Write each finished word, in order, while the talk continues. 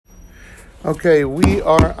Okay, we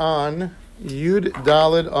are on Yud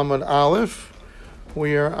Daled Amud Aleph.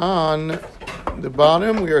 We are on the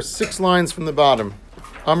bottom. We are 6 lines from the bottom.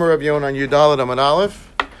 Amar Rav Yonah on Yud Daled Amud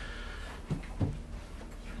Aleph.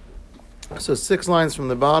 So 6 lines from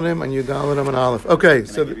the bottom on Yud Daled Amud Aleph. Okay,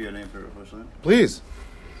 Can I give you a name for Refuah Shlema? Please.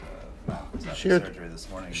 Surgery this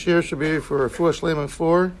morning. Shir should be for Refuah Shlema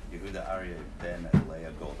for Yehuda Aryeh ben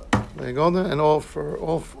Leah Golda. Leah Golda, and all for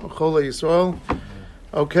Chole Yisrael.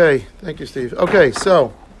 Okay, thank you, Steve. Okay,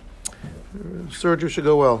 so surgery should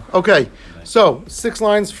go well. Okay, so 6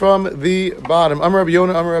 lines from the bottom. Amar Rav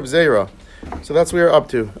Yonah, Amar Rav Zera. So that's what we're up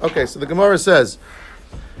to. Okay, so the Gemara says,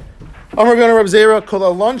 Amar Rav Yonah, Rav Zera, Kol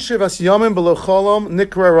alon shivas yamim b'lo cholom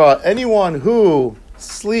nikrara. Anyone who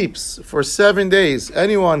sleeps for 7 days,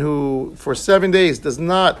 anyone who for 7 days does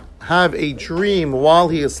not have a dream while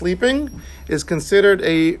he is sleeping, is considered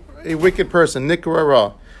a wicked person.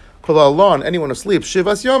 Nikrara. Kol alon, anyone who sleeps,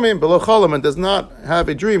 shivas yomim below cholam, and does not have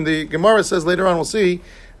a dream. The Gemara says later on, we'll see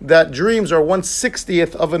that dreams are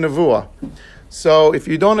 1/60th of a nevuah. So if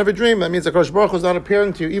you don't have a dream, that means the Kodesh Baruch Hu is not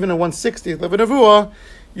appearing to you, even a 1/60th of a nevuah,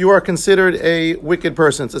 you are considered a wicked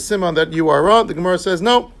person. It's a simon that you are wrong. The Gemara says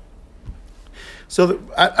no. So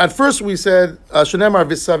at first we said, Shenemar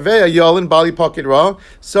v'saveya yalin bali pakid ra.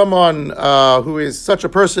 Someone who is such a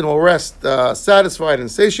person will rest satisfied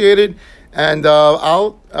and satiated, and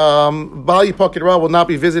bali pakid ra will not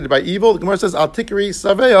be visited by evil. The Gemara says, al tikri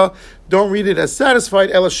saveya, don't read it as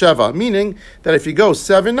satisfied, ela sheva, meaning that if you go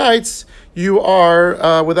 7 nights, you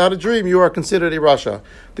are, without a dream, you are considered a rasha.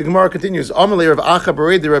 The Gemara continues, Amalei Rav Acha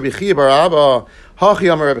Bereid Rabbi Chia bar Abba, Hachi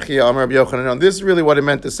Amar Rabbi Chia Amar Rabbi Yochanan. Now, this is really what it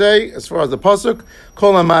meant to say, as far as the pasuk,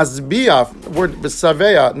 Kol HaMazbiya, word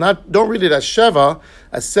B'Saveya, don't read it as Sheva,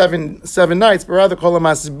 as seven nights, but rather Kol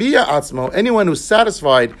HaMazbiya Atzmo, anyone who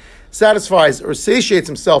satisfies or satiates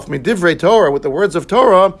himself, Midivrei Torah, with the words of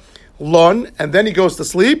Torah, Lon, and then he goes to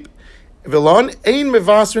sleep, Vilon, Ein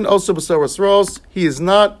Mevasrin also B'Soras Ros. He is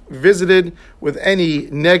not visited with any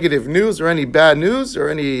negative news or any bad news or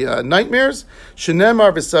any nightmares.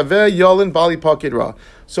 Shenemar V'Saveh Yolin Bali Pakidra.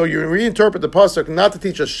 So you reinterpret the pasuk not to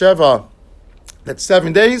teach a Sheva that's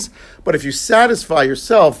 7 days, but if you satisfy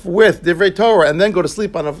yourself with Divrei Torah and then go to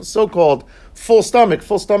sleep on a so-called full stomach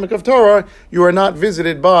of Torah, you are not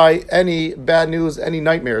visited by any bad news, any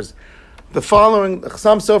nightmares. The following,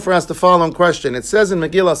 Chassam Sofer asked the following question. It says in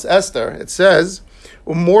Megillas Esther, it says,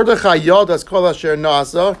 Mordechai yadas kol asher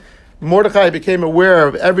nasa. Mordechai became aware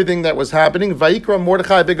of everything that was happening. Vayikra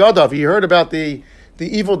Mordechai begadav. He heard about the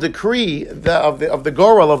evil decree of the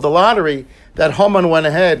Goral, of the lottery, that Haman went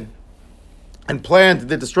ahead and planned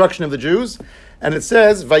the destruction of the Jews. And it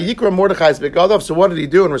says, Vayikra Mordechai begadav. So what did he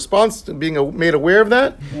do in response to being made aware of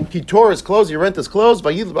that? He tore his clothes, he rent his clothes,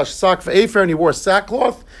 Vayilbash sak v'efer, and he wore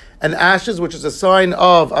sackcloth and ashes, which is a sign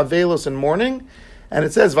of Avelos and mourning. And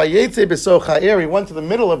it says, Vayetze besoch ha'er, he went to the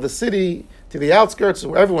middle of the city, to the outskirts,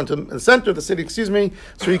 or everyone to the center of the city,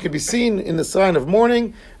 so he could be seen in the sign of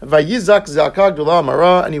mourning. Vayizak zakag dula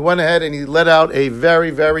mara, and he went ahead and he let out a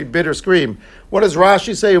very, very bitter scream. What does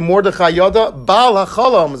Rashi say? Mordechai yada bal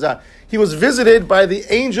hachalom. He was visited by the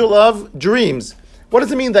angel of dreams. What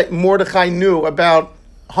does it mean that Mordechai knew about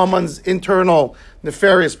Haman's internal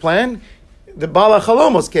nefarious plan? The Bala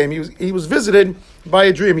Chalomos came. He was visited by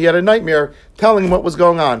a dream. He had a nightmare telling him what was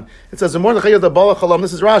going on. It says, Mordechai the Bala Chalom.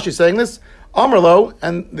 This is Rashi saying this. Amarlo,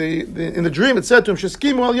 and in the dream it said to him,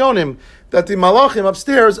 Sheskimu al Yonim, that the Malachim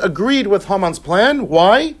upstairs agreed with Haman's plan.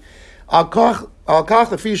 Why? Because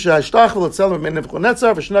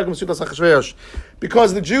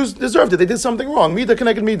the Jews deserved it. They did something wrong. Mida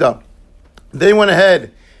connected Mida. They went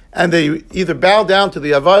ahead and they either bowed down to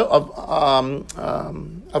the Avodah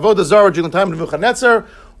Zarah during the time of Nebuchadnezzar,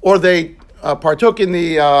 or they partook in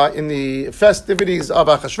the festivities of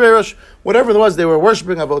Achashverosh. Whatever it was, they were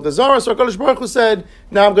worshiping Avodah Zarah. So HaKadosh Baruch Hu said,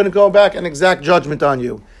 now I'm going to go back and exact judgment on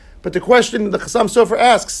you. But the question the Chassam Sofer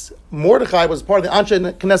asks, Mordechai was part of the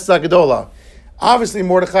Anshe Knesset Gedola. Obviously,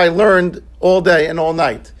 Mordechai learned all day and all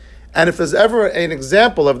night. And if there's ever an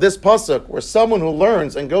example of this pasuk where someone who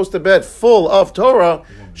learns and goes to bed full of Torah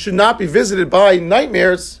should not be visited by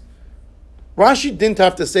nightmares, Rashi didn't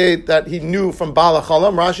have to say that he knew from Bala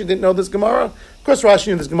Chalam. Rashi didn't know this Gemara. Of course, Rashi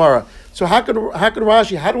knew this Gemara. So how do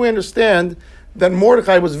we understand that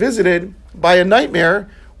Mordechai was visited by a nightmare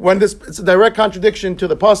when it's a direct contradiction to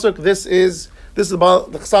the pasuk? This is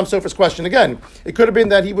about the Chassam Sofer's question again. It could have been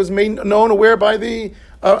that he was made aware by the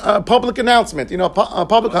public announcement, a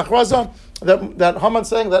public hachraza, that Haman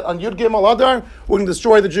saying that on Yud Gimel Adar we're going to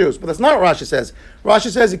destroy the Jews. But that's not what Rashi says.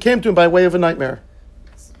 Rashi says he came to him by way of a nightmare.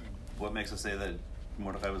 What makes us say that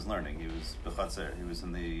Mordechai was learning. He was b'chatzer. He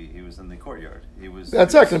was in the courtyard.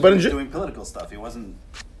 That's excellent. But doing political stuff. He wasn't.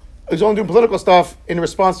 He was only doing political stuff in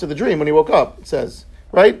response to the dream when he woke up. It says,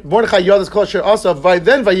 right? Mordechai yodas kol asher asav,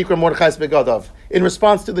 then vayikra Mordechai's begadav, in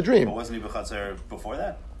response to the dream. But wasn't he b'chatzer before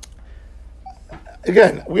that?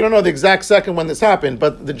 Again, we don't know the exact second when this happened,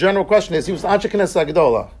 but the general question is, he was Anshe Knesset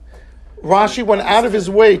Agdola. Rashi went out of his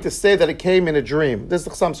way to say that it came in a dream. This is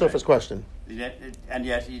the Chassam Sofer's question. And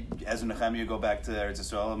yet, as Nehemiah, you go back to Eretz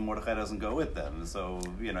Yisrael, and Mordechai doesn't go with them. So,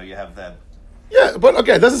 you have that. Yeah, but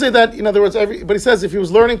okay, it doesn't say that, in other words, but he says if he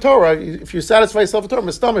was learning Torah, if you satisfy yourself with Torah,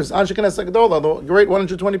 Mistama is Anshe Knesset Agdola, the great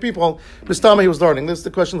 120 people, Mistama he was learning. This is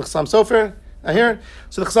the question of the Chassam Sofer. I hear it.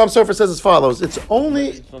 So the Chassam Sofer says as follows: it's not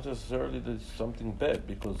necessarily that it's something bad,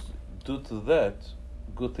 because due to that,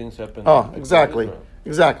 good things happen. Oh, exactly.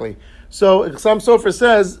 So Chassam Sofer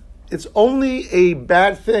says it's only a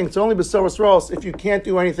bad thing. It's only b'soros ros if you can't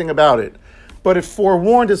do anything about it. But if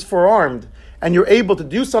forewarned is forearmed, and you're able to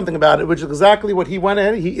do something about it, which is exactly what he went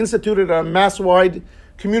in. He instituted a mass-wide,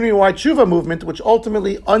 community-wide tshuva movement, which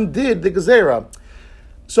ultimately undid the gezerah.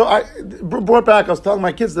 So I brought back, I was telling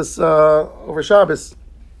my kids this over Shabbos,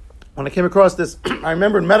 when I came across this, I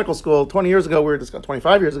remember in medical school 20 years ago,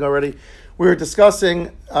 25 years ago already, we were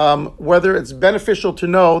discussing whether it's beneficial to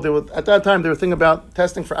know, at that time they were thinking about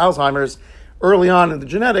testing for Alzheimer's early on in the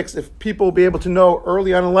genetics, if people would be able to know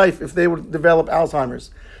early on in life if they would develop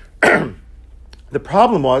Alzheimer's. The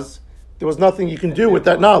problem was, there was nothing you can do with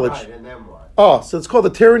that knowledge. So it's called the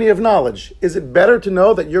tyranny of knowledge. Is it better to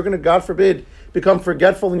know that you're going to, God forbid, become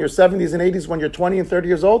forgetful in your 70s and 80s when you're 20 and 30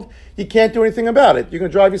 years old? You can't do anything about it. You're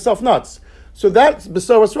going to drive yourself nuts. So that's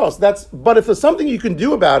besoros ros. But if there's something you can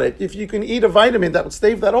do about it, if you can eat a vitamin that would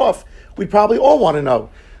stave that off, we'd probably all want to know.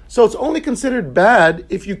 So it's only considered bad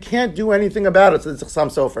if you can't do anything about it. So it's Chassam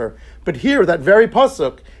Sofer. But here, that very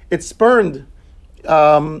pasuk, it spurned.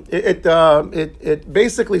 It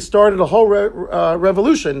basically started a whole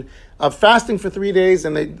revolution of fasting for 3 days,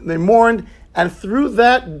 and they mourned. And through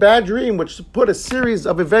that bad dream, which put a series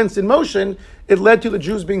of events in motion, it led to the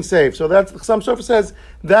Jews being saved. So that's Chassam Sofer says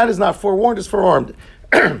that is not forewarned; it's forearmed.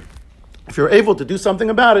 If you're able to do something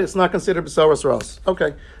about it, it's not considered b'soros ros.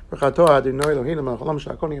 Okay.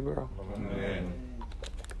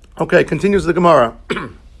 Okay, continues the Gemara.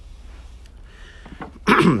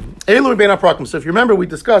 So if you remember, we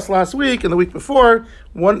discussed last week and the week before,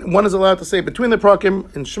 one is allowed to say between the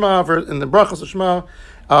prakim in Shema, in the Brachos of Shema,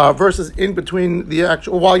 versus in between the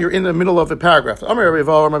actual, while you're in the middle of a paragraph. Amar Rabbi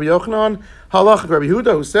Yochanan, halach Rabbi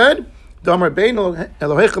Yehuda, who said, Damar bein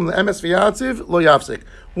Elohechem le'emes v'yatziv lo yafsik.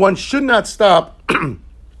 One should not stop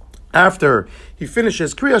after he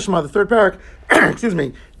finishes Kriyas Shema, the third parak,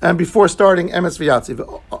 and before starting Emes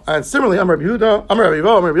V'Yatziv. And similarly, Amar Rabbi Yehuda, Amar Rabbi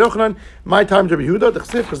Yehuda, Amar Rabbi Yochanan, my time Rabbi Yehuda,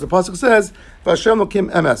 because the pasuk says, V'Hashem Lokim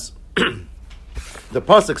Emes. The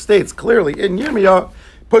pasuk states clearly in Yirmiyah,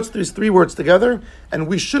 puts these three words together, and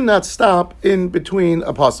we should not stop in between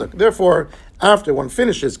a pasuk. Therefore, after one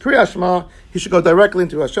finishes Kriyas Shema, he should go directly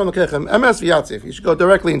into Hashem Lokechem Emes V'Yatziv. He should go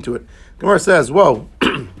directly into it. Gemara says, whoa,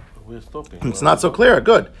 it's not so clear.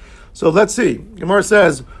 Good. So let's see. Gemara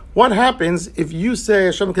says, what happens if you say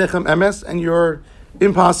Hashem Kechem Emes and you're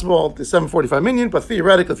impossible the 745 million, but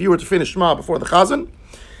theoretically, if you were to finish Shema before the Chazan,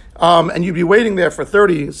 and you'd be waiting there for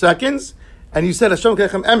 30 seconds, and you said Hashem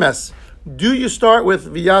Kechem Emes, do you start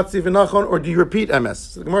with V'Yatziv V'Nachon, or do you repeat Emes?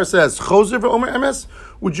 So the Gemara says, Chozer V'Omer Emes,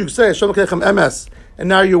 would you say Hashem Kechem Emes, and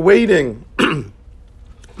now you're waiting,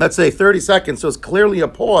 let's say 30 seconds, so it's clearly a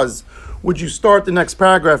pause. Would you start the next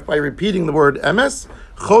paragraph by repeating the word emes?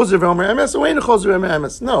 Chozer v'omer emes, or ain't chozer v'omer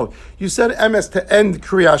emes? No, you said emes to end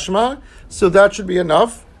Kriyas Shema, so that should be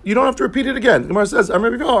enough. You don't have to repeat it again. The Gemara says,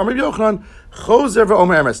 Amar Rabbi Yochanan, chozer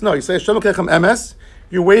v'omer emes. No, you say Hashem Lokechem emes.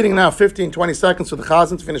 You're waiting now 15, 20 seconds for the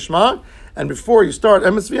Chazan to finish Shema, and before you start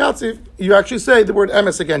emes v'yatziv, you actually say the word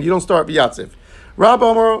emes again. You don't start v'yatziv. Rabba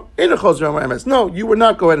Amar, ain't chozer v'omer emes. No, you would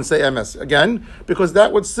not go ahead and say emes again, because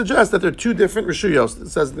that would suggest that there are two different rishuyos. It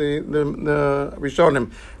says the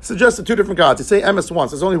Rishonim suggests the two different gods. You say emes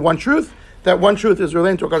once. There's only one truth. That one truth is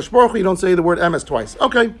related to HaKadosh Baruch Hu. You don't say the word emes twice.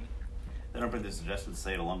 Okay. They don't bring the suggestion to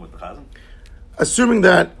say it along with the Chazan? Assuming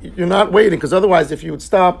that you're not waiting, because otherwise if you would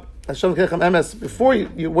stop Hashem Kechem Emes before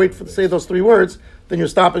you wait to say those three words, then you're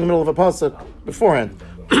stopping in the middle of a pasuk beforehand.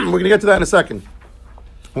 We're going to get to that in a second.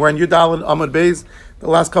 We're in Yudalad Amud Beis, the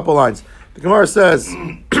last couple lines. The Gemara says,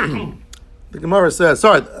 Yudal,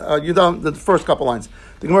 the first couple lines.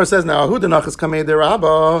 The Gemara says, now, Ahu denachas kamei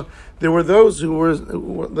derabba. There were those there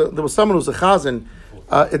was someone who was a chazan.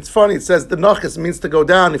 It's funny, it says the nachas means to go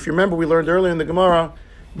down. If you remember, we learned earlier in the Gemara,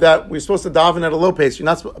 that we're supposed to daven at a low pace. You're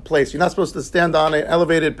not supposed to stand on an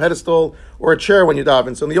elevated pedestal or a chair when you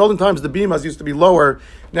daven. So in the olden times, the bimas used to be lower.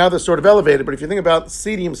 Now they're sort of elevated. But if you think about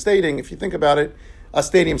stadium seating,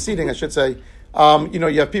 stadium seating, I should say,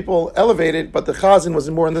 you have people elevated, but the chazan was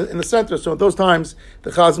more in the center. So at those times,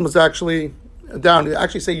 the chazan was actually down. You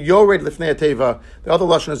actually say yored lifnei teva. The other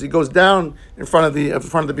lashon is he goes down in front of the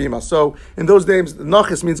bima. So in those days, the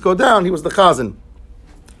nachis means go down. He was the chazan.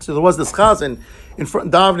 So there was this chazan in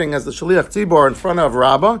front davening as the shaliach tzibor in front of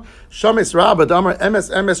Rabbah. Shamis Rabbah damar emes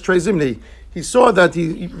trezimni. He saw that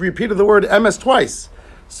he repeated the word emes twice.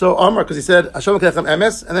 So Amar, because he said Hashem lekechem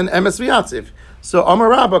emes and then emes v'yatziv. So Amar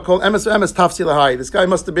Rabbah called emes tafsi lahai. This guy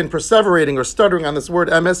must have been perseverating or stuttering on this word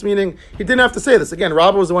emes, meaning he didn't have to say this. Again,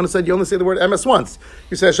 Rabbah was the one who said you only say the word emes once.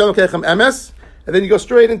 You say Hashem lekechem emes, and then you go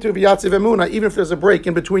straight into v'yatziv emuna. Even if there's a break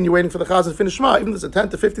in between, you're waiting for the chazan to finish Shema. Even if there's a 10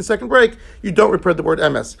 to 15 second break, you don't repeat the word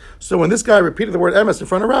emes. So when this guy repeated the word emes in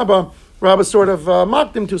front of Rabbah sort of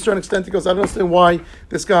mocked him to a certain extent. He goes, I don't understand why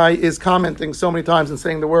this guy is commenting so many times and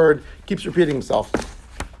saying the word, keeps repeating himself.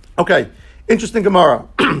 Okay, interesting Gemara.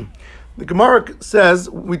 The Gemara says,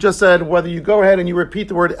 we just said whether you go ahead and you repeat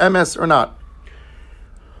the word emes or not.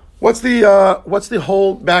 What's the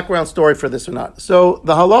whole background story for this or not? So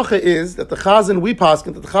the halacha is that the chazan, we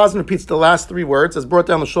paskin, that the chazan repeats the last three words as brought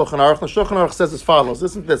down the Shulchan Aruch. The Shulchan Aruch says as follows.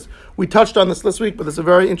 Listen to this. We touched on this this week, but it's a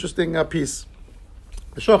very interesting piece.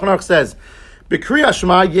 The Shulchan Aruch says, B'Kriyas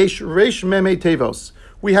Shema yesh reish memei tevos.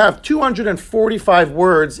 We have 245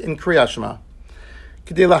 words in Kriyas Shema.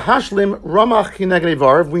 We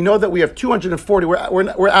know that we have 240.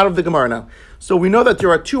 We're out of the Gemara now. So we know that there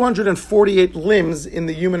are 248 limbs in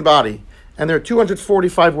the human body, and there are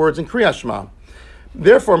 245 words in Kriyas Shema.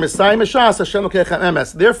 Therefore, Hashem Lokechem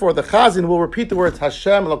Emes. Therefore, the Chazan will repeat the words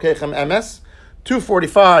Hashem Lokechem Emes.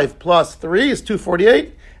 245 plus 3 is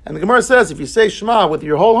 248. And the Gemara says if you say Shema with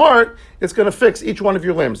your whole heart, it's going to fix each one of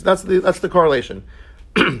your limbs. That's the correlation.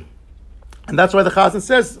 And that's why the Chazan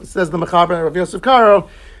says the Mechaber of Yosef Karo,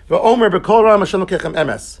 V'omer b'kol ram Hashem lokechem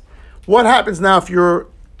emes. What happens now if you're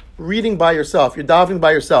reading by yourself, you're davening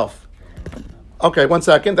by yourself? Okay, 1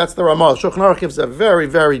 second, that's the Ramah. Shulchan Aruch gives a very,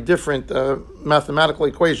 very different mathematical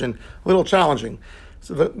equation, a little challenging.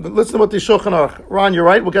 So listen to what the Shulchan Aruch. Ron, you're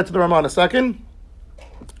right, we'll get to the Ramah in a second.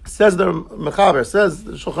 Says the Mechaber, says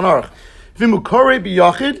the Shulchan Aruch, V'mukore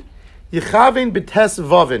b'yachid, Yichavin b'tes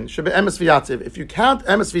vavin shebe emes v'yatziv. If you count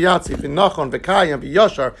emes v'yatziv, v'nachon, v'kayim,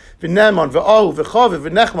 v'yashar, v'neman, v'ohu, v'chaviv,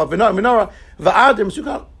 v'nechma, v'nora,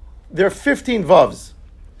 v'adim, there are 15 vavs.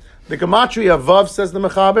 The gematria of vav, says the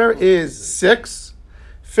Mechaber, is 6.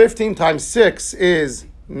 15 times 6 is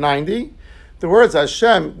 90. The words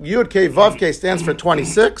Hashem, Yud, K, Vav, K stands for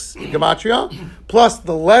 26, gematria, plus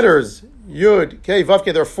the letters Yud, K, Vav,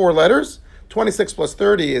 K, there are 4 letters. 26 plus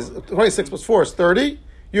 30 is, 26 plus 4 is 30.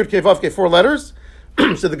 Yud Kei Vav Kei, 4 letters.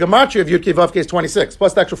 So the gematria of Yud Kei Vav Kei is 26.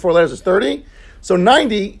 Plus the extra 4 letters is 30. So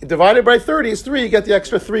 90 divided by 30 is 3. You get the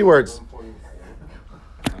extra 3 words.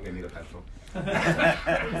 I'm going to need a pencil.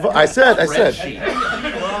 I said.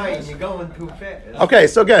 You're going too fast. Okay,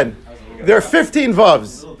 so again, there are 15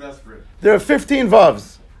 Vavs. There are 15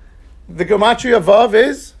 Vavs. The gematria of Vav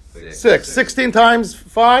is 6. 16 times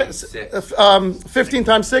 5, 15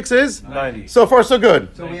 times 6 is 90. So far, so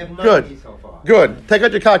good. So we have 90 good. so far. Good. Take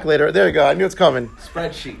out your calculator. There you go. I knew it's coming.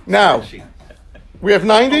 Spreadsheet. Now, we have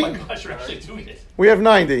 90. Oh my gosh, you're actually doing it. We have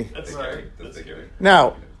 90. That's scary. That's scary.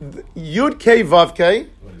 Now, Yud K Vav K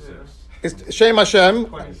is Shem Hashem.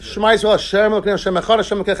 Shema Yisrael Hashem Elokeinu Hashem Echad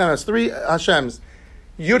Hashem Lokechem Emes. 3 Hashems.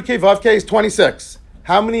 Yud K Vav K is 26.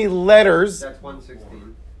 How many letters? That's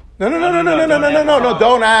 116. No.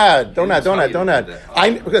 Don't add.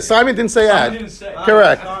 Because Simon didn't say add. Didn't say.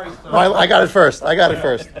 Correct. Sorry. I got it first.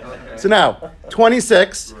 So now,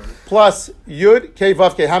 26 plus Yud K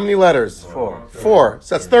Vav K. How many letters? 4. 4.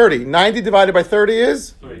 So that's 30. 90 divided by 30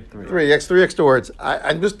 is 3. Three extra words.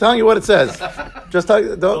 I'm just telling you what it says. Just tell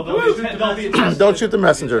you. Don't shoot the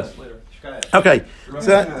messenger. Okay.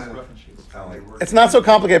 So it's not so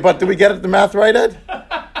complicated. But did we get the math right, Ed?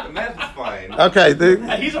 The math is fine. Okay.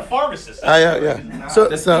 He's a pharmacist. Yeah. So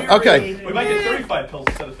okay. We might get 35 pills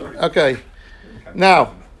instead of 30. Okay.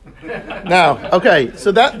 Now, okay.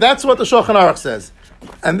 So that's what the Shulchan Aruch says,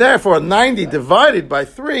 and therefore 90 divided by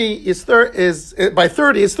 3 is 30 is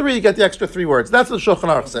 3. You get the extra 3 words. That's what the Shulchan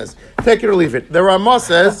Aruch says. Take it or leave it. The Ramah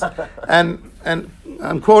says, and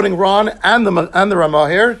I'm quoting Ron and the Ramah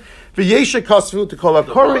here. V'yesha kasvu to kol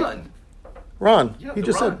hakori. Ron, he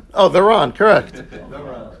just said. Oh, the Ron, correct.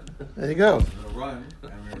 There you go.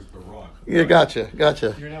 Yeah, gotcha.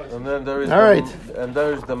 And then there is All right. And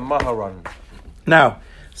there is the Maharan. Now,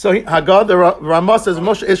 So Haggadah, the Ramah says,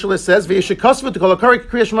 Moshe Isherlis says, "V'yishikasvu t'kolakari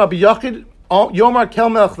kriya shema b'yachid yomar kel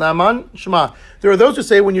melech Naaman shema." There are those who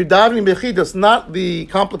say when you're davening b'chidus, not the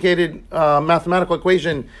complicated mathematical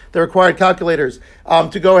equation that required calculators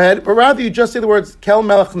to go ahead, but rather you just say the words kel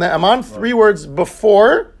melech Naaman, 3 words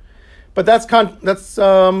before. But that's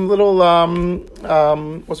little.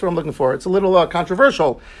 What's what I'm looking for? It's a little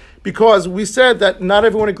controversial, because we said that not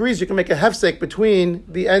everyone agrees you can make a hefsek between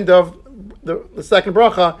the end of the second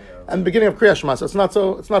bracha and the beginning of Kriya Shema. So it's not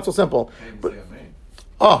so simple. But,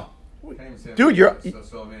 dude,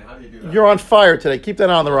 you're on fire today. Keep that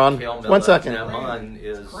on the Ron. 1 second. Naaman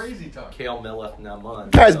is crazy talk. Kel Melech Naaman.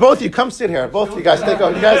 Guys, both of you come sit here. Both of you guys take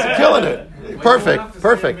over. You guys are killing it.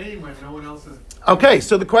 Perfect. Okay,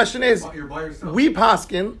 so the question is, we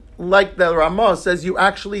paskin, like the Ramah says, you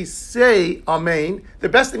actually say Amen. The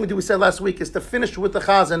best thing we said last week, is to finish with the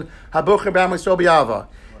Chazan, Habocher B'Amay So B'Yava.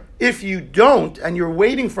 If you don't, and you're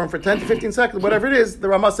waiting for him for 10 to 15 seconds, whatever it is, the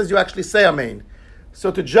Ramah says you actually say Amen.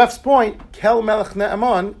 So to Jeff's point, Kel Melech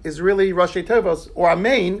Naaman is really Rashi Tevos, or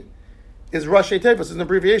Amen is Rashi Tevos, is an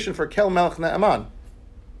abbreviation for Kel Melech Naaman.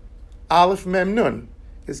 Aleph Mem Nun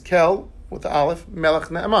is Kel with the Aleph, Melech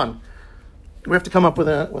Naaman. We have to come up with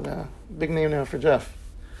a big name now for Jeff.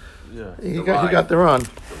 Yeah. He got the Ron.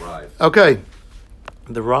 The Rive. Okay.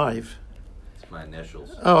 The Rive. It's my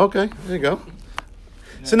initials. Oh, okay. There you go.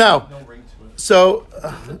 So now, so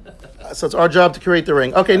it's our job to create the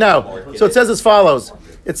ring. Okay, now, so it says as follows.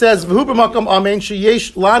 It says, "V'hu b'makom amen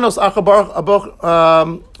sheyesh lanos acha baruch haboch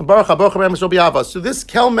b'em shel b'yava." So this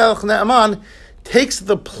Kel Melech Naaman takes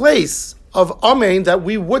the place of amen that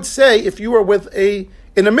we would say if you were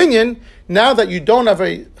in a minyan. Now that you don't have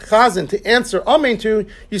a chazan to answer amen to,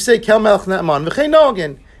 you say Kel Melech Naaman v'chei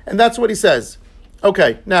nogin, and that's what he says.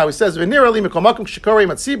 Okay, now he says, "V'nir ali mikol makom shekori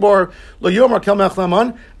matzibor lo yomar Kel Melech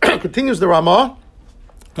Naaman." Continues the Ramah.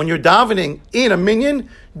 When you're davening in a minyan,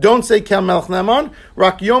 don't say Kel Melech Naaman.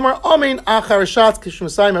 Rak yomar amen achar shatz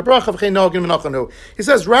kishmasayim abracha v'chei nogin v'nachanu. He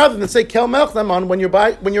says, rather than say Kel Melech Naaman when you're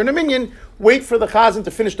in a minyan, wait for the chazan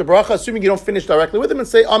to finish the bracha, assuming you don't finish directly with him, and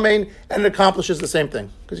say amen, and it accomplishes the same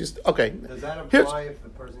thing. Okay. Does that apply if the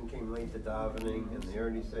person came late to davening and they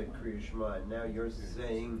already said Kriya Shema, and now you're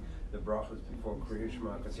saying the brachos before Kriya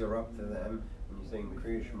Shema because you're up to them, and you're saying the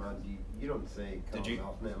Kriya Shema, you don't say Kel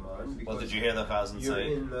Melech Naaman. Well, did you hear the chazan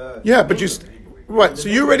say? Yeah, but right. So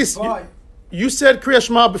you already you said Kriya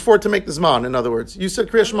Shema before to make the Zman. In other words, you said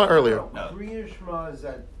Kriya Shema earlier. No. Kriya Shema is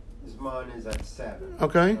at 7.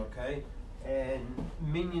 Okay. Okay. And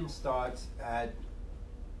minyan starts at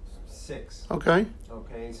 6. Okay.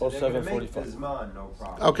 Okay, so Or they're going to 7:45. make the Zman, no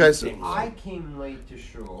problem. Okay. So, I came late to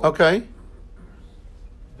shul. okay.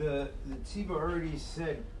 The Tziva already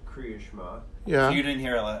said Kriya Shema. Yeah. So you didn't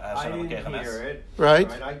hear I didn't hear it. Right.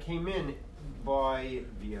 I came in by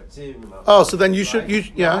V'yatzim. Oh, so then you should.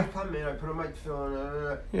 Now I come in, I put on my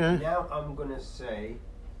tefillin. Yeah. Now I'm going to say,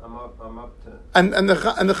 I'm up to.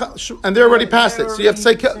 And they're already past it. So you have to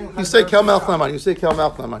say you say Kel Melech Naaman. You say Kel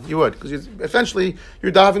Melech Naaman. You would, because essentially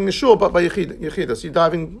you're diving the shul, but by Yechida. So you're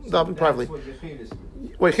diving privately. That's what Yechidus means.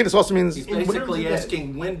 Well, Yechidus also means He's basically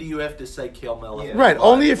asking, when do you have to say Kel Melech? Yeah. right.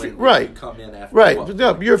 Only if when right. you come in after. Right. what?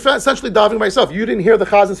 No, you're essentially diving by yourself. You didn't hear the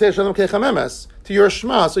Chazan say Shalom Keichem Emes to your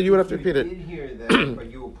Shema, so you would have to repeat You it. did hear that,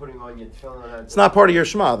 but you were putting on your tefillin. It's not part of your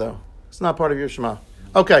Shema, though. It's not part of your Shema.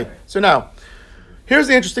 Okay. So now. Here's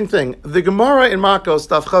the interesting thing. The Gemara in Makos,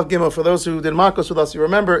 Daf Chav Gimel, for those who did Makos with us, you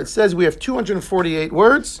remember, it says we have 248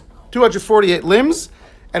 words, 248 limbs,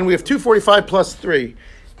 and we have 245 plus 3.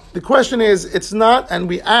 The question is, it's not, and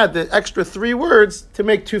we add the extra 3 words to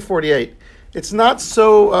make 248. It's not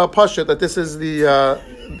so pashut that this is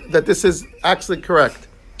that this is actually correct.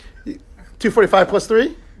 245 plus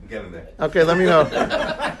 3? Get in there. Okay, let me know.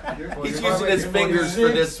 He's using his fingers for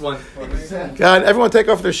this one. God, everyone take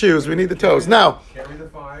off their shoes. We need the toes. Now,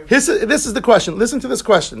 this is the question. Listen to this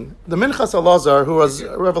question. The Minchas Elazar, who was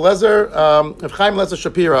Rav Elazar, Rav Chaim Elazar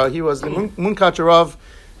Shapira, he was the Munkach Rav,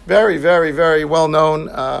 very, very, very well known.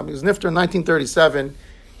 He was Nifter in 1937.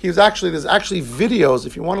 There's actually videos.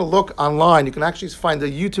 If you want to look online, you can actually find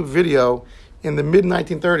a YouTube video in the mid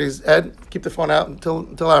 1930s. Ed, keep the phone out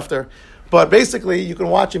until after. But basically, you can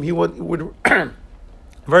watch him. He would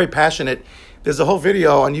very passionate. There's a whole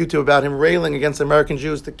video on YouTube about him railing against American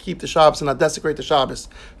Jews to keep the Shabbos and not desecrate the Shabbos.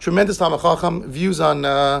 Tremendous Talmid Chacham, views on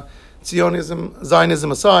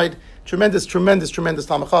Zionism aside. Tremendous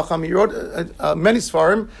Talmid Chacham. He wrote many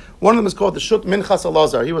Sfarim. One of them is called the Shut Minchas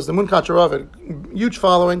Elazar. He was the Munkach Rav, a huge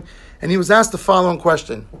following, and he was asked the following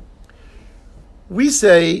question. We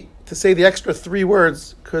say to say the extra 3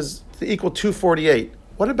 words because to equal 248.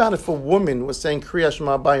 What about if a woman was saying Kriya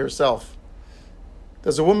Shema by herself?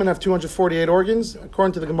 Does a woman have 248 organs?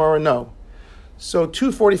 According to the Gemara, no. So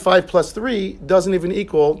 245 plus 3 doesn't even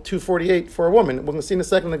equal 248 for a woman. We're going to see in a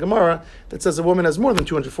second in the Gemara that says a woman has more than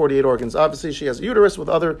 248 organs. Obviously, she has a uterus with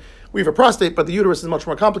we have a prostate, but the uterus is much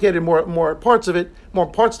more complicated, more parts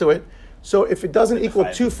to it. So if it doesn't equal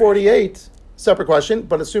 248, separate question,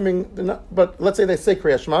 but let's say they say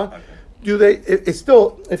Kriya Shema, it's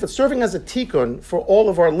still, if it's serving as a tikkun for all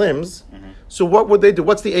of our limbs, so what would they do?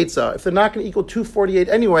 What's the eitzah? If they're not going to equal 248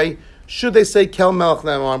 anyway, should they say Kel Melech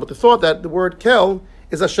Naaman? With the thought that the word Kel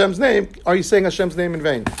is Hashem's name, are you saying Hashem's name in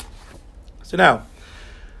vain? So now,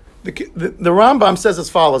 the Rambam says as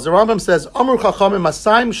follows. The Rambam says, Amru Chachamim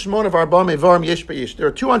Masayim Shmon of Arbam Evarim Yesh Be'ish. There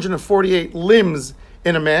are 248 limbs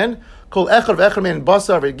in a man. Kol Echad V'Echad Mein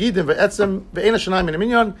Basar V'Gidim V'Etzem V'Ein Hashanayim in a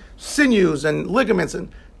minyan. Sinews and ligaments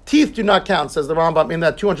and teeth do not count, says the Rambam in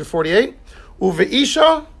that 248.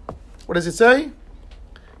 Uve'isha, what does it say? You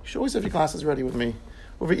should always have your glasses ready with me.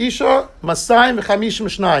 Uve'isha Masayim V'Chamishim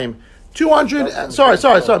Shnayim. 200, sorry.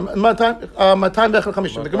 Matayim V'Echad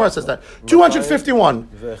Chamishim. The Gemara says that. 251.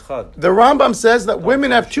 The Rambam says that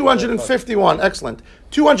women have 251. Excellent.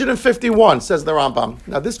 251, says the Rambam.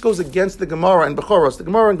 Now, this goes against the Gemara in Bechoros. The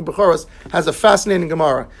Gemara in Bechoros has a fascinating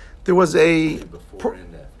Gemara. There was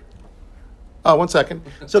one second.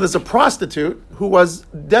 So there's a prostitute who was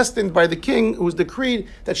destined by the king, who was decreed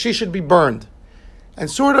that she should be burned.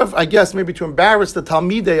 And sort of, I guess, maybe to embarrass the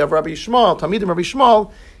Talmidim of Rabbi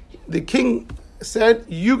Yishmael, the king said,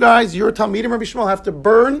 you guys, your Talmidim Rabbi Yishmael have to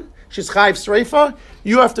burn, she's Chayv Sreifa,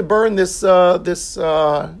 you have to burn this,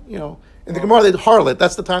 in the Gemara, they harlot.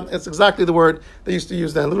 That's the time. That's exactly the word they used to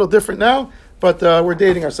use then. A little different now, but we're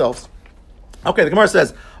dating ourselves. Okay, the Gemara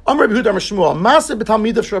says, Amr Rabbi Yehuda Amr Shmuel, Maaseh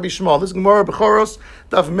b'Talmidav Rabbi Yishmael. This is Gemara Bechoros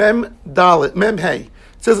Daf Mem Dalet Mem Hey.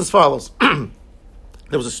 It says as follows.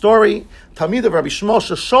 There was a story. Talmid of Rabbi Yishmael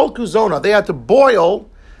Shesholku Zona. They had to boil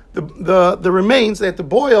the remains. They had to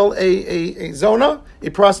boil a zona,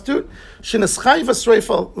 a prostitute. Sheneschayva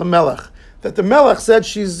Sreifa Lamelech. That the Melech said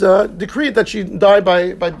she's decreed that she die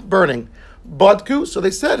by burning. Badku, so they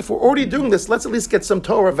said, if we're already doing this, let's at least get some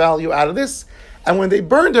Torah value out of this. And when they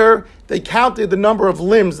burned her, they counted the number of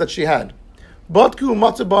limbs that she had. Badku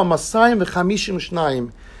matzaba masayim v'chamishim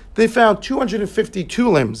shnayim. They found 252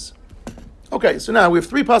 limbs. Okay, so now we have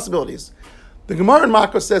three possibilities. The Gemara in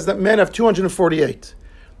Makos says that men have 248.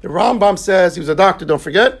 The Rambam says, he was a doctor, don't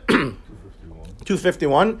forget,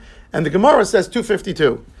 251. And the Gemara says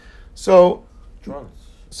 252. So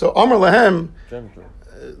Amar Lahem,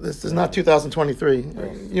 this is not 2023.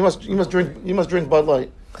 You must drink Bud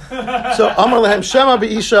Light. So Amar Lahem Shema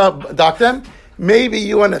Be'isha Badaktem. Maybe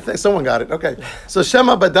you want to think someone got it. Okay. So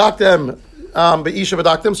Shema Badaktem Be'isha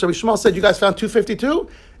Badaktem. So Rishmal said you guys found 252.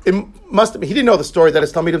 It must have been, he didn't know the story that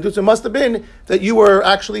his Talmidim do, so it must have been that you were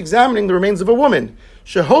actually examining the remains of a woman.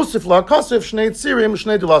 Shehosif la kasif shnei tzirim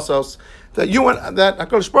shnei dulasos. That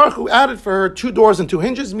HaKadosh Baruch Hu added for her 2 doors and 2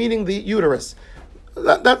 hinges, meaning the uterus.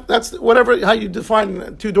 That's whatever, how you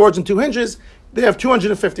define 2 doors and 2 hinges, they have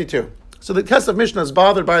 252. So the Kesef Mishnah is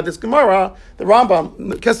bothered by this Gemara. The Rambam,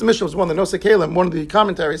 the Kesef Mishnah was one of the Nosei Kalim, one of the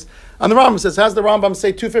commentaries. And the Rambam says, has the Rambam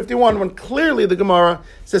say 251 when clearly the Gemara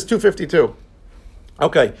says 252?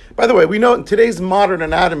 Okay. By the way, we know in today's modern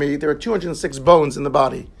anatomy, there are 206 bones in the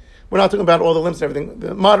body. We're not talking about all the limbs and everything.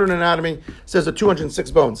 The modern anatomy says there are 206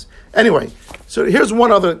 bones. Anyway, so here's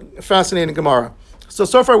one other fascinating Gemara.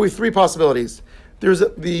 So far we have 3 possibilities. There's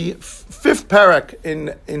the 5th parak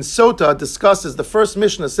in Sota discusses, the first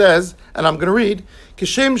Mishnah says, and I'm going to read,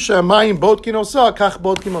 Kishem she'amayim bodkin osa, kach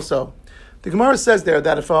bodkin osa. The Gemara says there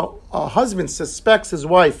that if a husband suspects his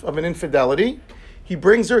wife of an infidelity, he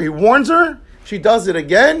warns her, she does it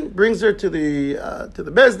again, brings her to the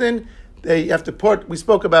Bezdin. They have to put, we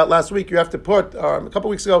spoke about last week, you have to put, a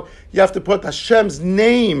couple weeks ago, you have to put Hashem's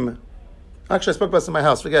name. Actually, I spoke about this in my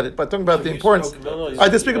house, forget it. But talking about the importance. I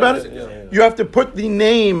did speak about it? Yeah. You have to put the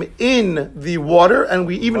name in the water, and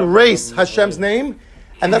we even erase Hashem's name,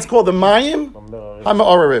 and that's called the Mayim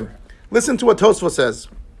HaMa'ararim. Listen to what Tosfos says.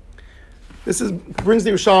 This brings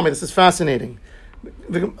the Yerushalmi. This is fascinating.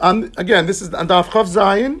 Again, this is Andaf Chav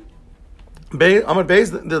Zayin. Amar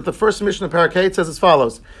Beis, the first mission of Parakeh says as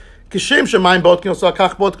follows. Kishem shemayim bodkin osa,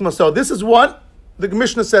 kach bodkin osa. This is what the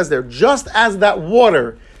Mishnah says there. Just as that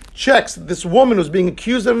water checks this woman who's being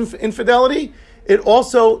accused of infidelity, it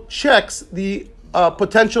also checks the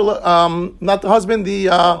potential, not the husband, the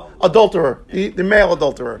adulterer, the male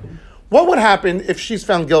adulterer. What would happen if she's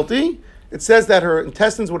found guilty? It says that her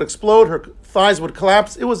intestines would explode, her thighs would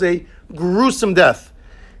collapse. It was a gruesome death.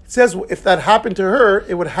 It says if that happened to her,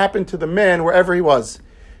 it would happen to the man wherever he was.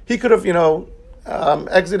 He could have,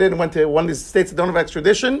 exited and went to one of these states that don't have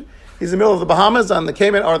extradition, He's in the middle of the Bahamas on the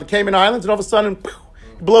Cayman Islands, and all of a sudden,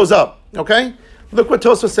 he blows up. Okay? Look what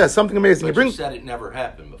Tosfos says, something amazing. But you said it never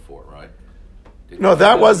happened before, right? No,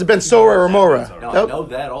 that was Ben Sora or Mora. No, I know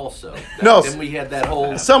that also. No. Then we had that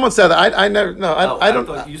whole... Someone said that. I never, no, I don't.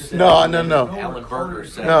 thought you said No. Alan Berger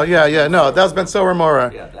said No, no, that was Ben Sora or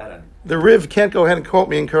Mora. Yeah, that... The Riv can't go ahead and quote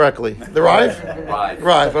me incorrectly. The Rive?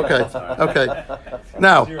 Rive, okay.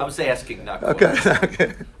 Now. I was asking, not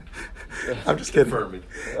Okay. I'm just kidding. confirming.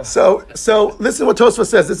 So listen to what Tosfos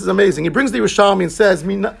says. This is amazing. He brings the Yerushalmi and says,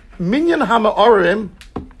 Minyan Hama'arim.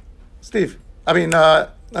 Steve.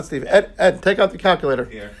 Not Steve. Ed, take out the calculator.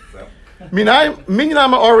 Here, so. Minyan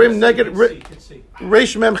Hama'arim neged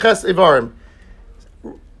Reish Mem Ches Ivarim.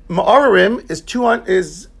 Ma'arim is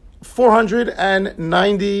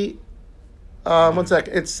 490. 1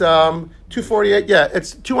 second. It's 248. Yeah,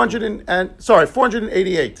 it's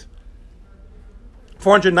 488.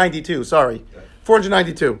 492. Sorry,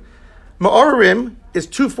 492. Ma'arim is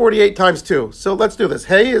 248 times 2. So let's do this.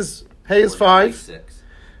 Hey is 5.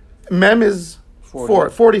 Mem is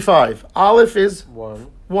 45. Aleph is 1.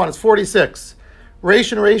 It's 46.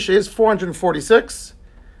 Reish and Reish is 446.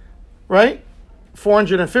 Right?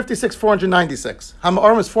 456, 496.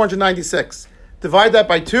 Hama'arim is 496. Divide that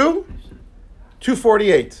by 2,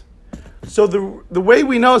 248. So the way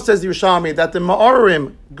we know, says the Yerushalmi, that the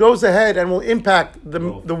Ma'arim goes ahead and will impact the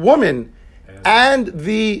woman and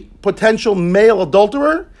the potential male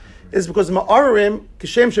adulterer is because Ma'arim,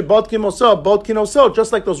 Kishem Shebodkin Oso,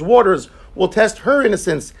 just like those waters will test her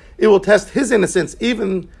innocence, it will test his innocence,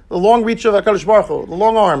 even the long reach of HaKadosh Baruch Hu, the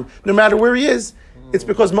long arm, no matter where he is. It's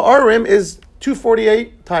because Ma'arim is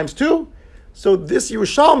 248 times 2. So this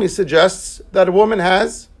Yerushalmi suggests that a woman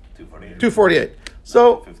has 248.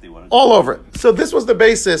 So all over it. So this was the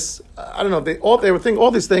basis. I don't know. They were thinking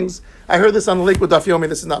all these things. I heard this on the Lakewood Daf Yomi.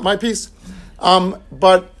 This is not my piece.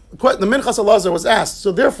 But the Minchas Elazar was asked.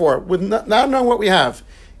 So therefore, with now knowing what we have,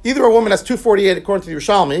 either a woman has 248 according to the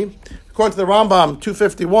Yerushalmi, according to the Rambam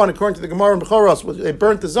 251, according to the Gemara and Bechoros, they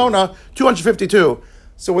burnt the Zona 252.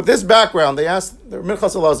 So with this background, they asked the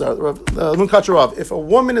Minchas Elazar, the Lun Kacharov, if a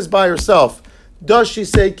woman is by herself, does she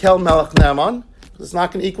say Kel Melech Naaman? It's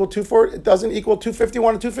not going to equal 240. It doesn't equal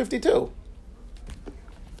 251 and 252.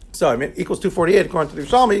 So it equals 248 according to the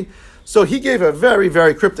Yerushalmi. So he gave a very,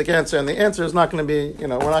 very cryptic answer, and the answer is not going to be, we're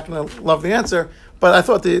not going to love the answer. But I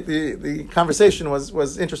thought the conversation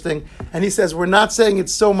was interesting. And he says we're not saying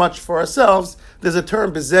it's so much for ourselves. There's a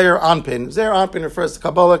term Bezeir Anpin. Bezeir Anpin refers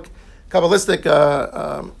to Kabbalistic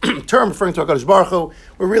term referring to HaKadosh Baruch Hu.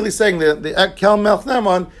 We're really saying the Kel Melech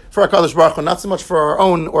Naaman for HaKadosh Baruch Hu, not so much for our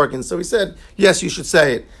own organs. So he said, yes, you should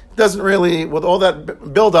say it. It doesn't really, with all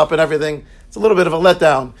that build-up and everything, it's a little bit of a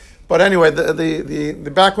letdown. But anyway,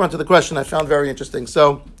 the background to the question I found very interesting.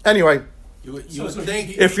 So anyway,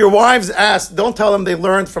 if your wives ask, don't tell them they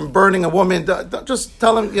learned from burning a woman. Don't just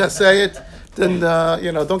tell them, say it. Then,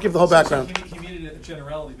 don't give the whole background. He made it a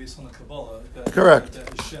generality based on the Kabbalah. Correct.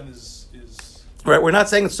 That Hashem is right. We're not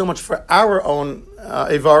saying it's so much for our own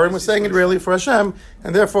Evarim. We're saying it really for Hashem,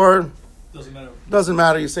 and therefore doesn't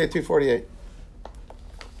matter. You say 248.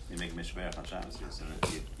 You make Mishmeret on Shabbos, so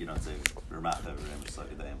you don't say Ramat Evarim, just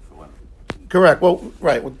like a day for one. Correct. Well,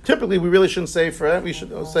 right. Well, typically we really shouldn't say for it. We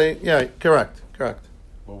should say, correct.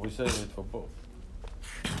 Well, we say it for both.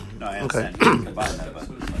 No, I understand. You can combine that, but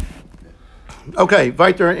Okay,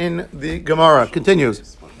 weiter in the Gemara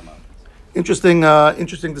continues. Interesting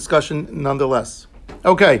discussion nonetheless.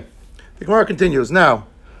 Okay, the Gemara continues. Now,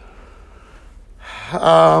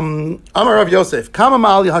 Amar Rav Yosef, come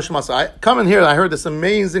in here, I heard this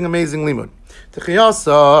amazing limud.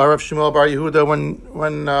 Techiyasa, Rav Shmuel Bar Yehuda,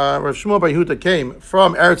 when Rav Shmuel Bar Yehuda came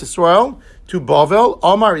from Eretz Yisrael to Bavel,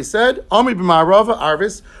 Amar, he said, Amri b'ma'arava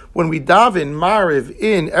arvis, when we daven Mariv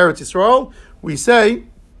in Eretz Yisrael, we say,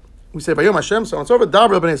 Bayom Hashem, so on and so forth,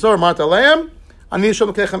 Dabra b'nei Sor, Marta Leim, Ani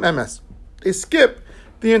Shalom Kechem Emes. They skip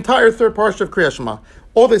the entire third parsha of Kriyat Shema.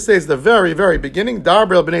 All they say is the very, very beginning,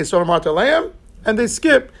 Dabra b'nei Sor, Marta Leim, and they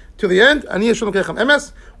skip to the end, Ani Shalom Kechem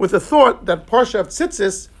Emes, with the thought that parsha of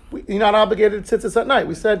Tzitzis, you're not obligated to Tzitzis at night.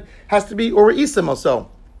 We said has to be Uri Isim also.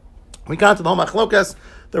 We got to the whole Machlokas,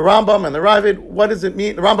 the Rambam and the Ravid. What does it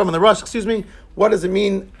mean? The Rambam and the Rush, what does it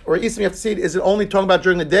mean? Uri Isim, you have to see it. Is it only talking about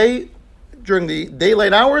during the day, during the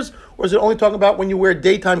daylight hours, or is it only talking about when you wear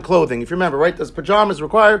daytime clothing? If you remember, right, does pajamas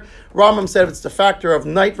required? Rambam said it's the factor of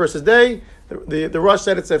night versus day. The Rush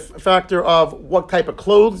said it's a factor of what type of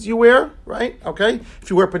clothes you wear, right? Okay, if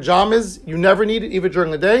you wear pajamas, you never need it, even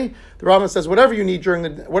during the day. The Rambam says whatever you need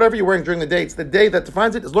whatever you're wearing during the day, it's the day that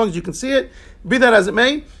defines it, as long as you can see it. Be that as it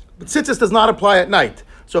may, but tzitzis does not apply at night.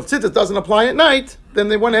 So if tzitzis doesn't apply at night, then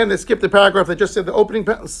they went ahead and they skipped the paragraph. They just said the opening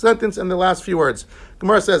sentence and the last few words.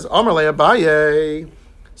 Gemara says, Amar le Abaye.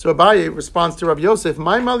 So Abaye responds to Rav Yosef,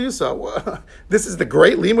 "My mal yusa." This is the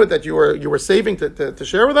great limud that you were saving to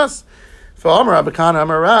share with us. For Amar Abakana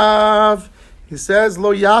Amar Rav, he says,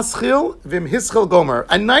 "Lo yaschil vim hischil gomer."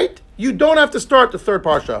 At night, you don't have to start the third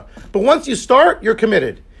parsha, but once you start, you're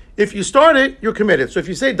committed. If you start it, you're committed. So if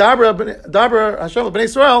you say Dabra Hashem Bnei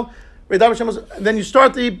Israel, then you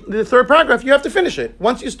start the third paragraph. You have to finish it.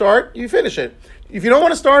 Once you start, you finish it. If you don't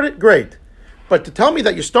want to start it, great. But to tell me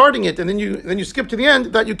that you're starting it and then you skip to the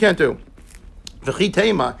end, that you can't do.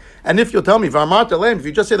 And if you'll tell me, if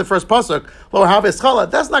you just say the first pasuk, lo have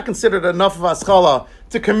eschala, that's not considered enough of eschala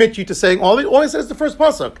to commit you to saying all it says the first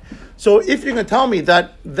pasuk. So if you're going to tell me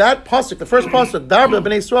that pasuk, the first pasuk, Darba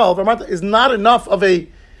b'nei Yisrael, is not enough of a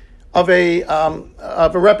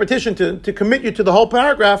repetition to commit you to the whole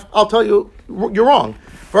paragraph, I'll tell you you're wrong.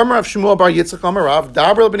 Once you say the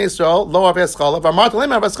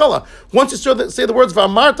words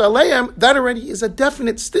V'amarta Aleim, that already is a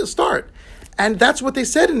definite start. And that's what they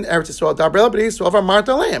said in Eretz Yisrael, Dabra b'nei Yisrael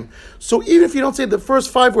V'amarta Aleim. So even if you don't say the first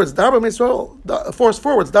 5 words, Dabra b'nei Yisrael, the first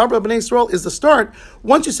 4 words, Dabra b'nei Yisrael is the start.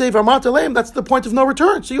 Once you say V'amarta Aleim, that's the point of no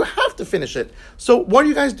return. So you have to finish it. So what are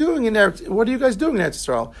you guys doing in Eretz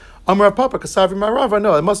Yisrael? Amar Papa Kasavi Marava.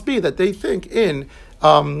 No, it must be that they think in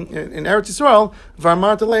Eretz Yisrael,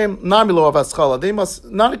 V'amarta Aleim namilo of aschala. They must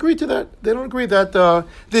not agree to that. They don't agree that.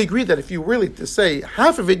 They agree that if you really to say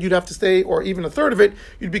half of it, you'd have to stay, or even a third of it,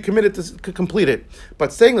 you'd be committed to complete it.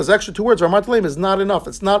 But saying those extra 2 words, V'amarta Aleim, is not enough.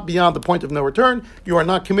 It's not beyond the point of no return. You are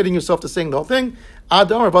not committing yourself to saying the whole thing.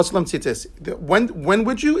 Adam or Basalam tzitzis. When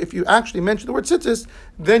would you, if you actually mention the word tzitzis,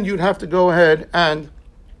 then you'd have to go ahead and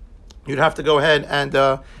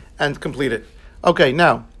complete it. Okay,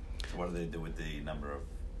 now. So what do they do with the number of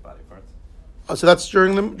body parts? So that's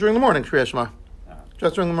during the morning, Kriya Shema.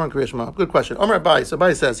 Just during the morning, Kriya Shema. Good question. Omer Abai. So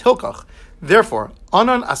Abai says, Hilkach. Therefore,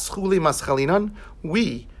 Anan Aschuli Maschalinan,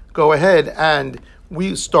 we go ahead and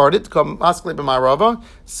we started, come Maskle B'Marava,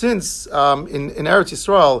 since in Eretz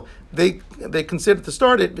Yisrael, they considered to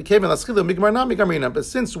start it, became an Aschilu Migmarna Migamrina. But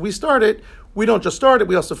since we started, we don't just start it,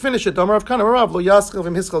 we also finish it.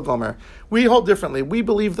 We hold differently. We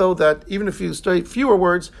believe, though, that even if you say fewer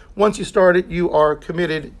words, once you start it, you are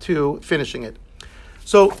committed to finishing it.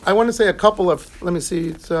 So I want to say a couple of, let me see,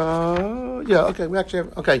 we actually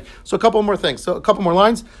have, so a couple more things. So a couple more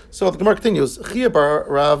lines. So the Gemara continues. So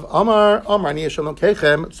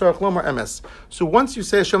once you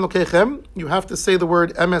say Hashem Lokechem, you have to say the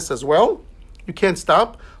word emes as well. You can't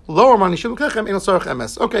stop. Okay,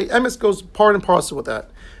 emes goes part and parcel with that.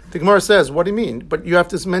 The Gemara says, what do you mean? But you have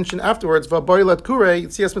to mention afterwards,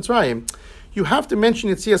 you have to mention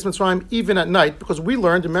Yetzias Mitzrayim even at night, because we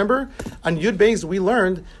learned, remember, on Yud Beis we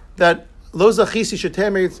learned that Lo Zachisi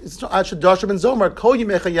Shetemer Shadasha Ben Zomar Kol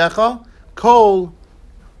Yimecha Yecha Kol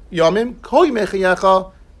Yomim Kol Yimecha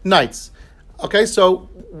Yecha nights. Okay, so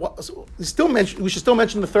we should still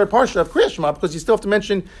mention the third parsha of Kriya Shema, because you still have to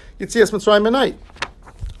mention Yetzias Mitzrayim at night.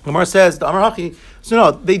 Gemara says the Amar Hachi. So no,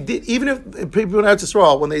 they did. Even if people in Eretz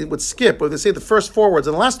Yisrael, when they would skip, or they say the first 4 words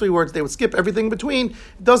and the last 3 words, they would skip everything in between.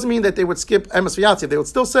 It doesn't mean that they would skip emes v'yatziv. They would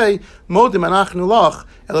still say Modim anachnu lach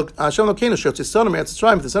Hashem Elokeinu she'otzisonim Eretz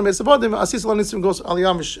Yisrael v'tisonim Eretz Avodim Asis lo nisim goes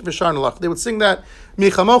aliyam v'sharnu lach. They would sing that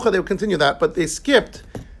Michamocha. They would continue that, but they skipped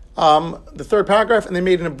the third paragraph, and they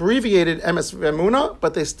made an abbreviated emes v'emuna,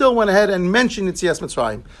 but they still went ahead and mentioned Yetzias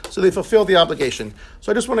Mitzrayim. So they fulfilled the obligation.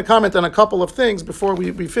 So I just want to comment on a couple of things before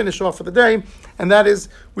we finish off for the day, and that is,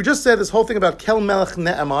 we just said this whole thing about Kel Melech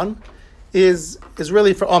Ne'aman is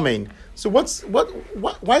really for Amen. So why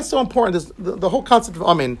it's so important is the whole concept of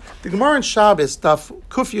Amen. The Gemara in Shabbos, Daf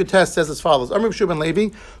Kuf Yutes, says as follows: Amr Shub ben Levi,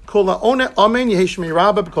 Kol Ha'one Amen Yeheshmi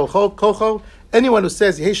Rabba B'Kol Kocho. Anyone who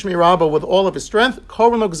says Yeheshmi Rabba with all of his strength,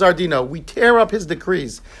 Korban Gzardino, we tear up his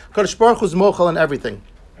decrees. Kadosh Baruch Hu's mochel and everything.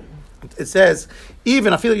 It says,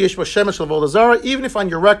 even afil yesh shemesh l'avodah zara, even if on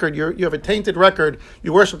your record you have a tainted record,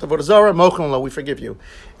 you worship the avodah zara, mochel lo, we forgive you.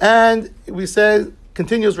 And we say,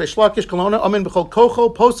 continues Reish Lakish Kolona Amen B'Chol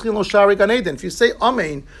Kocho Poschin Lo Shari Gan Eden. If you say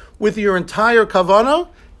Amen with your entire kavana,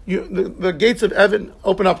 the gates of heaven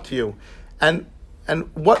open up to you. And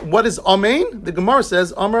what is Amen? The Gemara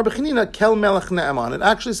says Amar B'Chinina Kel Melech Ne'aman. It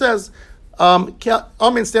actually says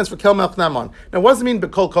Amen stands for Kel Melech Ne'aman. Now, what does it mean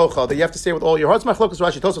B'Kol Kocha? That you have to say with all your hearts. Machlokas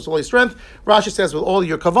Rashi Tosfos with all your strength. Rashi says with all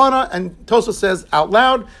your kavana, and Tosfos says out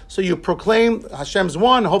loud. So you proclaim Hashem's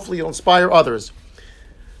one. Hopefully, you'll inspire others.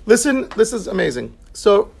 Listen, this is amazing.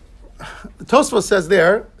 So Tosfos says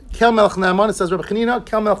there, Kel Melech Naaman, it says Rabbi Chanina,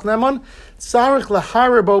 Kel Melech Naaman, Tzarich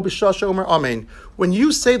Laharabo B'Shasha Omer Amen. When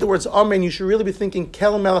you say the words Amen, you should really be thinking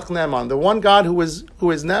Kel Melech Naaman, the one God who is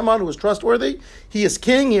Naaman, who is trustworthy. He is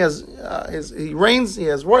king, he reigns, he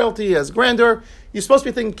has royalty, he has grandeur. You're supposed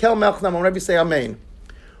to be thinking Kel Melech Naaman whenever you say Amen.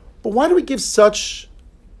 But why do we give such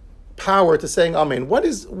power to saying Amen?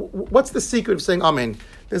 What's the secret of saying Amen?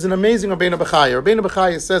 There's an amazing Rabbeinu Bechaya. Rabbeinu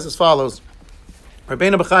Bechaya says as follows.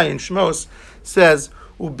 Rabbeinu Bechaya in Shmos says,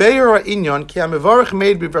 "Ubeir inyon ki ha'mevarich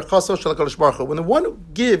made b'brachaso shel HaKadosh Baruch Hu." When the one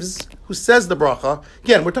who says the bracha,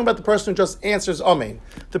 again, we're talking about the person who just answers Amen.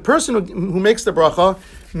 The person who makes the bracha,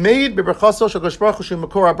 made b'brachaso shel HaKadosh Baruch Hu shel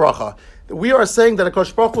makor ha'bracha. We are saying that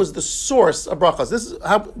HaKadosh Baruch Hu is the source of brachas. This is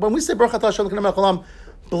how, when we say brachat Hashem l'knei melech,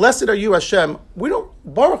 blessed are you Hashem,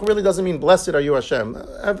 Baruch really doesn't mean blessed are you Hashem.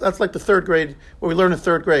 That's like the third grade, where we learn in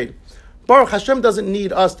third grade. Baruch Hashem doesn't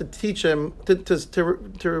need us to teach him, to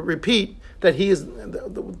repeat that he is,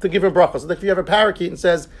 to give him brachas. Like if you have a parakeet and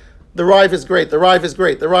says, the rive is great, the rive is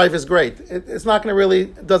great, the rive is great. It's not going to really,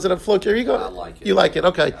 does it float your ego? I like it. You like it,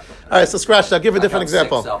 okay. All right, so scratch that. Give a different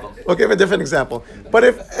example. We'll give a different example. But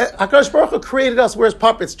if HaKadosh Baruch Hu created us, we're his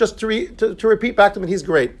puppets, just to repeat back to him, and he's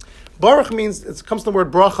great. Baruch means, it comes from the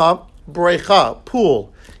word bracha, brecha,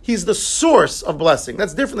 pool. He's the source of blessing.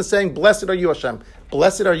 That's different than saying, blessed are you Hashem.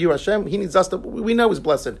 Blessed are you Hashem. He needs us to, we know he's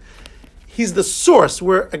blessed. He's the source.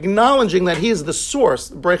 We're acknowledging that he is the source.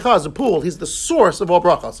 Brecha is a pool. He's the source of all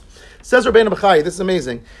brachas. Says Rabbeinu Bechai, this is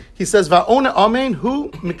amazing. He says, Va'ona amen hu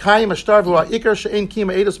mikayim ashtar v'hu ha'ikar she'en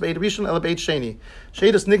kima edus be'ed rishon ele be'ed sheni.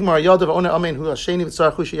 She'edus nigmar yada va'ona amen hu ha'sheni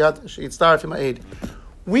v'tzarchu she'yitztaref im ha'ed.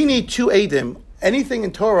 We need two edim. Anything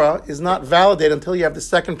in Torah is not validated until you have the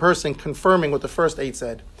second person confirming what the first eight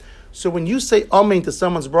said. So when you say amen to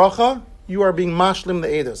someone's bracha, you are being mashlim the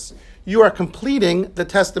edus. You are completing the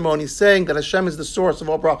testimony, saying that Hashem is the source of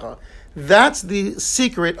all bracha. That's the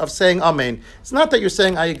secret of saying amen. It's not that you're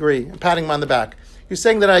saying I agree and patting him on the back. You're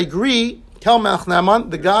saying that I agree. Kel Melech Naaman,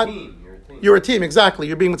 the God. You're a team, exactly.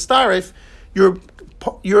 You're being mitzaref.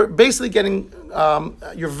 You're basically getting.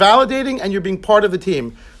 You're validating and you're being part of the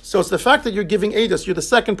team. So it's the fact that you're giving edus. You're the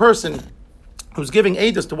second person who's giving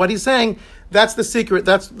edus to what he's saying. That's the secret.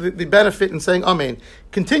 That's the benefit in saying amen.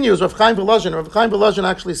 Continues. Rav Chaim Volozhin. Rav Chaim Volozhin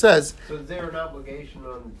actually says. So is there an obligation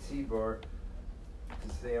on the tzibor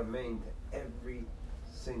to say amen to every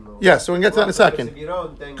single? Yeah. So we can get to that in a second. If you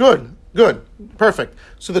don't, then Good. Perfect.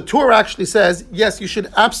 So the Torah actually says yes. You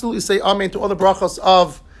should absolutely say amen to all the brachos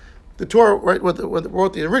of the Torah. Right. What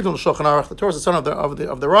wrote the original Shulchan Aruch. The Torah is the son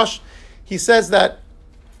of the Rosh. He says that.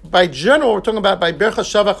 By general, we're talking about by Berchas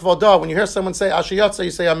Shavach Vodah. When you hear someone say Asher Yatsa, you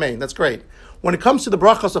say Amen. That's great. When it comes to the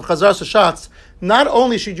brachas of Chazar Sashatz, not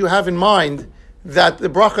only should you have in mind that the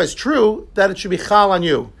bracha is true, that it should be chal on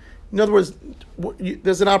you. In other words,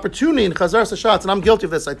 there's an opportunity in Chazar Sashatz, and I'm guilty of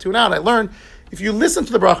this. I tune out. I learn. If you listen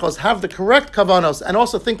to the brachos, have the correct kavanos, and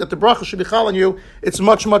also think that the bracha should be chal on you, it's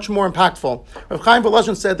much, much more impactful. Rav Chaim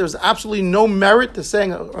Volozhin said there's absolutely no merit to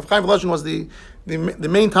saying. Rav Chaim Volozhin was the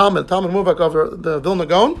main Talmud Muvak of the Vilna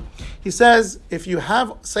Gaon. He says, if you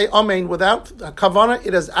say Amen without Kavana,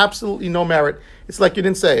 it has absolutely no merit. It's like you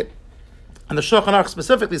didn't say it. And the Shulchan Aruch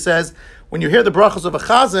specifically says, when you hear the brachos of a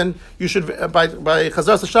chazan, you should, by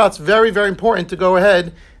Chazar Sashatz, very, very important to go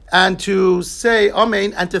ahead and to say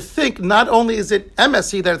Amen, and to think not only is it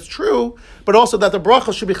MSC that it's true, but also that the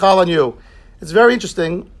brachos should be chal on you. It's very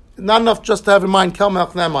interesting. Not enough just to have in mind Kel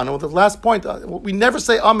Melech Naaman. And with the last point, we never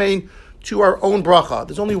say Amen to our own bracha.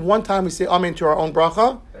 There's only one time we say amen to our own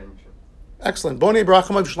bracha. Excellent. Bonei bracha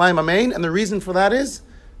mavshlayim amen. And the reason for that is,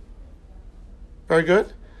 very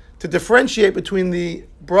good, to differentiate between the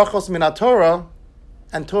brachos min Torah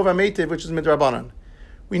and tov hametiv, which is midrabanan.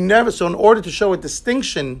 We never, so in order to show a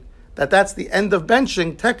distinction that that's the end of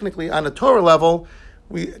benching, technically on a Torah level,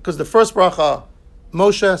 because the first bracha,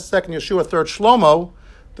 Moshe, second Yeshua, third Shlomo,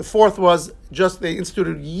 the fourth was just, they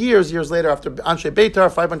instituted years later after Anshe Beitar,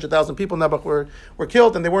 500,000 people in Nebuch were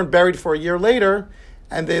killed, and they weren't buried for a year later,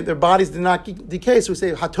 and their bodies did not decay, so we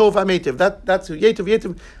say Hatov HaMeitiv. That's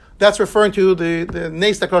Yetiv. That's referring to the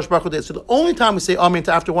Nes that HaKadosh Baruch Hu did. So the only time we say Amen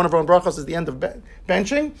to after one of our own brachos is the end of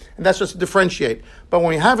benching, and that's just to differentiate. But when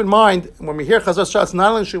we have in mind, when we hear Chazar Shatz,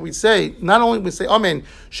 not only we say Amen,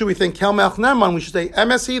 should we think Kel Melech Naaman, we should say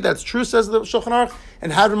MSE, that's true, says the Shulchan Aruch,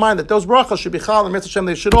 and have in mind that those brachos should be chal, and Mitzvah Hashem,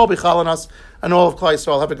 they should all be chal on us, and all of Klal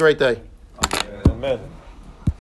Yisrael. Have a great day. Amen.